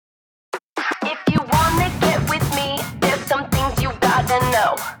If you wanna get with me, there's some things you gotta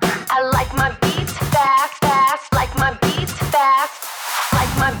know. I like my beats fast, fast, like my beats fast,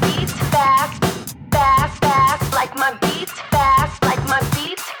 like my beats fast, fast, fast, like my beats fast, like my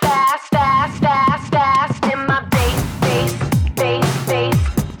beats fast, fast, fast, fast, in my bass, bass, bass, bass,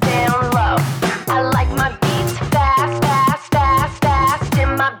 down low. I like my beats fast, fast, fast, fast,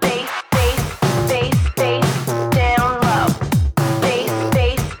 in my bass, bass, bass, bass, down low. Bass,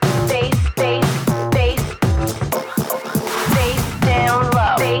 bass, bass, bass, bass, bass, down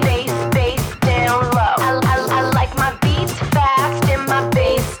low. Bass, bass, down low. I like my beats fast in my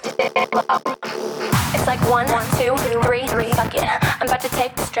bass down low. It's like 1, 2, 3, fuck it. I'm about to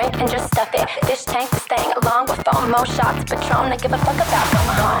take this drink and just stuff it. Fish tank this thing along with FOMO shots. Patron, I give a fuck about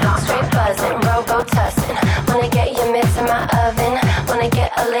going home. Straight buzzing, robo-tussin'. Wanna get your mitts in my oven. Wanna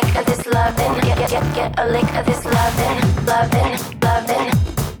get a lick of this lovin'. Get a lick of this lovin'. Lovin', lovin'.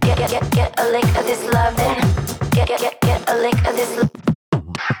 Get a lick of this lovin'. Get a lick of this lovin'.